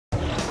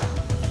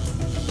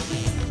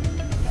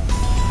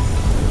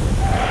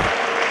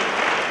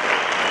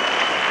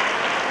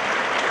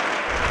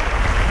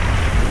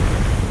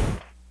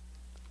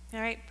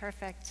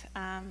perfect.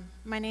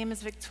 My name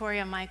is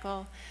Victoria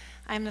Michael.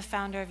 I'm the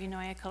founder of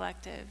Eunoia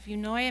Collective.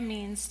 Eunoia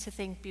means to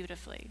think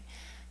beautifully.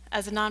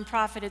 As a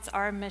nonprofit, it's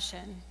our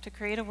mission to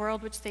create a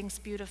world which thinks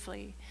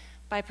beautifully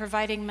by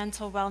providing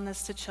mental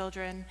wellness to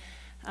children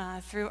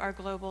through our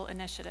global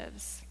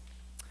initiatives.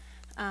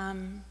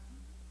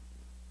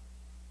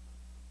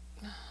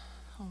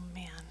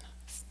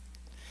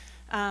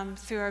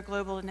 Through our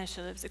global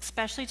initiatives,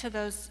 especially to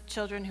those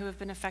children who have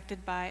been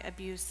affected by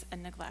abuse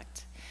and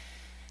neglect.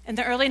 In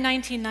the early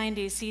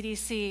 1990s,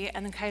 CDC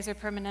and the Kaiser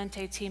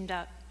Permanente teamed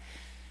up.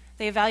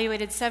 They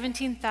evaluated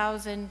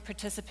 17,000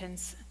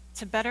 participants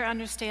to better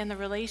understand the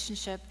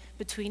relationship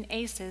between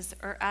ACEs,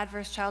 or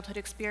adverse childhood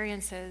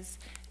experiences,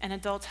 and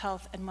adult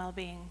health and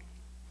well-being.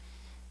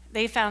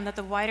 They found that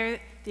the wider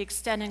the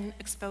extent and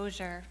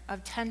exposure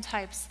of 10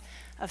 types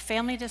of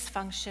family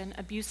dysfunction,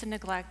 abuse, and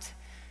neglect,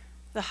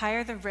 the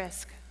higher the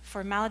risk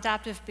for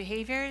maladaptive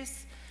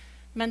behaviors,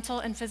 mental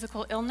and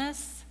physical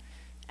illness,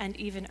 and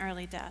even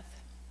early death.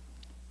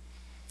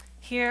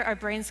 Here are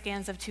brain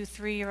scans of two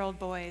 3-year-old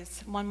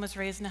boys. One was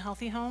raised in a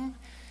healthy home,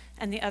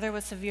 and the other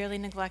was severely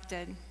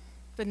neglected.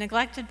 The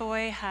neglected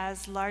boy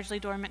has largely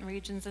dormant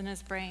regions in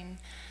his brain,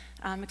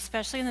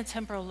 especially in the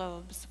temporal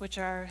lobes, which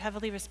are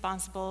heavily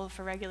responsible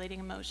for regulating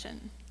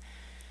emotion.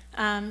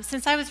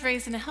 Since I was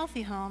raised in a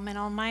healthy home and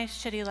all my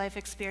shitty life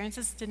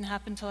experiences didn't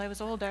happen until I was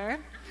older,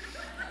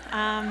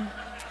 I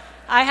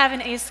have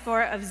an ACE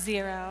score of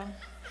 0.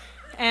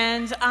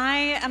 And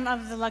I am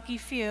of the lucky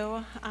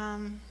few.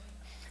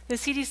 The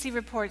CDC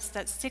reports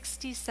that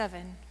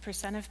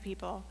 67% of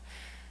people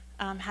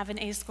have an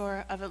ACE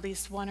score of at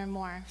least 1 or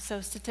more. So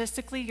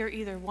statistically, you're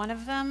either one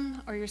of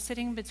them or you're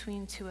sitting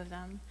between 2 of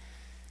them.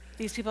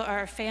 These people are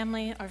our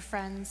family, our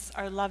friends,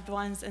 our loved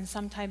ones, and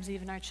sometimes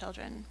even our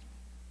children.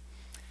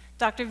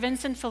 Dr.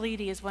 Vincent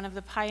Felitti is one of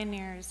the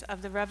pioneers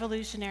of the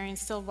revolutionary and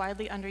still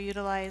widely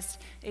underutilized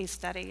ACE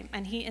study,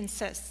 and he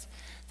insists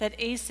that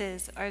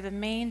ACEs are the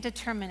main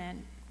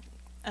determinant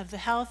of the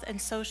health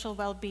and social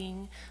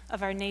well-being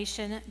of our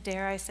nation,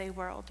 dare I say,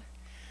 world.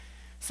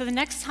 So the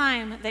next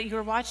time that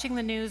you're watching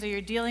the news or you're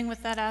dealing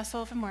with that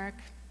asshole from work,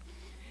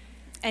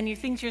 and you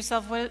think to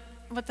yourself,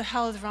 what the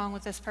hell is wrong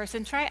with this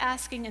person? Try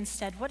asking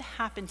instead, what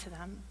happened to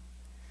them?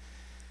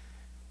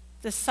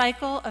 The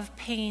cycle of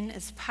pain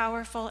is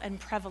powerful and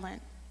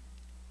prevalent,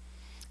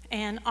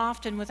 and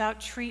often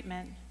without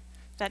treatment,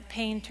 that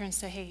pain turns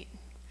to hate.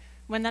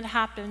 When that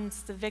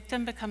happens, the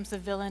victim becomes the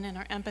villain and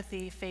our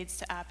empathy fades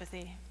to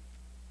apathy.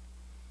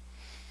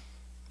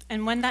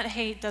 And when that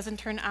hate doesn't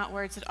turn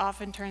outwards, it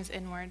often turns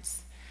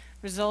inwards,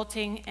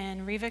 resulting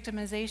in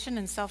re-victimization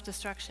and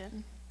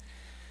self-destruction.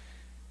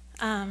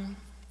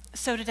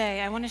 So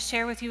today, I want to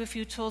share with you a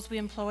few tools we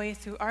employ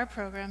through our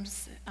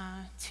programs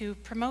to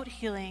promote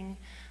healing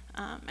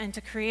and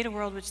to create a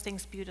world which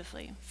thinks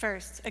beautifully.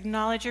 First,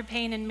 acknowledge your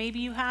pain, and maybe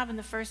you have in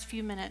the first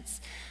few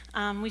minutes.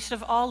 We should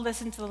have all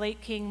listened to the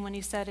late King when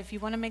he said, if you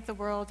want to make the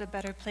world a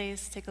better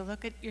place, take a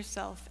look at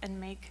yourself and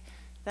make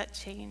that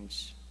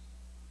change.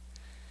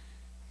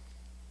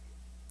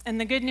 And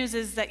the good news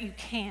is that you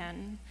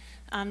can.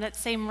 That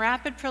same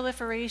rapid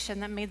proliferation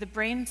that made the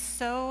brain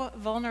so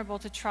vulnerable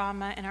to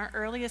trauma in our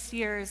earliest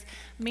years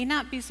may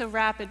not be so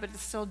rapid, but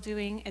it's still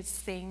doing its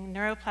thing.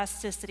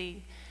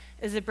 Neuroplasticity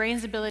is the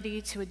brain's ability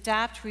to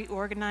adapt,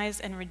 reorganize,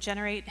 and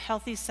regenerate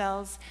healthy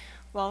cells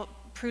while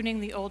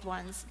pruning the old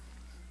ones.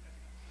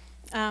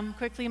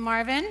 Quickly,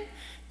 Marvin,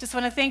 just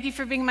want to thank you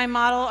for being my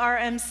model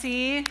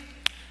RMC.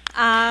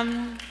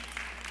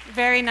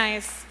 Very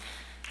nice.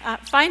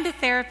 Find a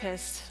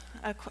therapist,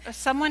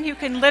 someone who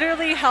can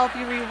literally help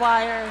you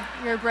rewire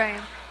your brain.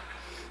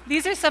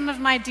 These are some of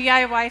my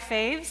DIY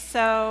faves,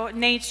 so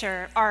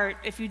nature, art.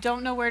 If you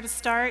don't know where to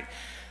start,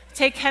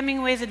 take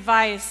Hemingway's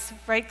advice,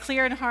 write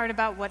clear and hard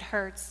about what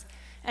hurts.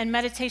 And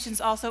meditation is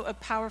also a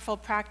powerful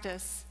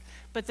practice,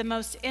 but the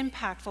most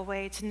impactful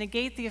way to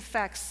negate the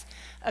effects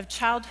of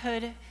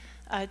childhood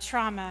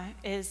trauma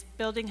is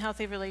building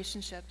healthy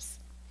relationships.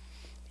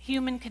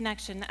 Human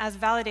connection, as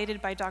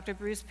validated by Dr.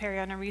 Bruce Perry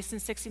on a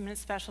recent 60-minute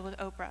special with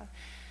Oprah.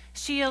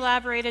 She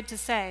elaborated to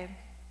say,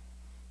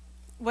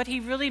 what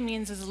he really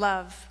means is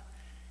love.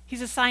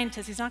 He's a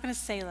scientist, he's not going to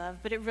say love,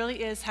 but it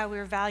really is how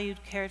we're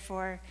valued, cared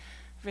for,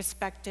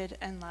 respected,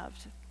 and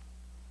loved.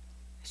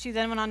 She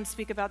then went on to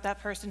speak about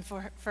that person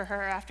for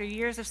her after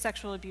years of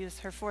sexual abuse,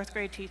 her 4th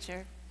grade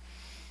teacher.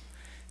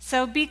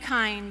 So be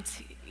kind.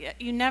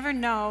 You never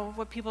know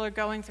what people are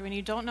going through, and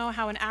you don't know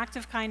how an act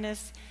of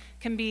kindness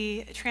can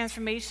be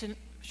transformative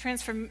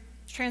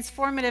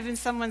in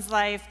someone's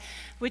life,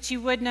 which you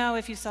would know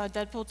if you saw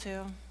Deadpool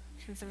 2.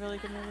 It's a really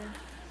good movie.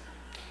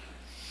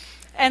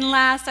 And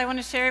last, I want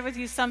to share with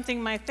you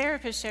something my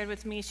therapist shared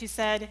with me. She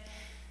said,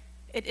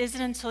 it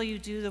isn't until you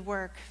do the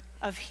work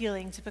of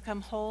healing to become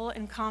whole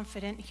and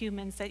confident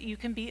humans that you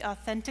can be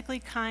authentically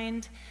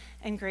kind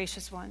and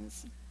gracious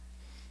ones.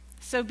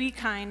 So be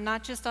kind,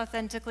 not just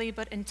authentically,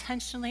 but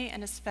intentionally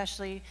and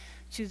especially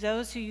to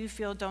those who you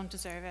feel don't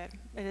deserve it.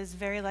 It is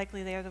very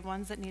likely they are the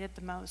ones that need it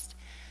the most.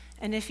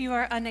 And if you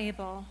are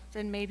unable,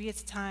 then maybe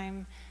it's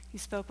time you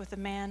spoke with the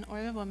man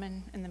or the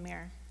woman in the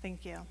mirror.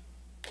 Thank you.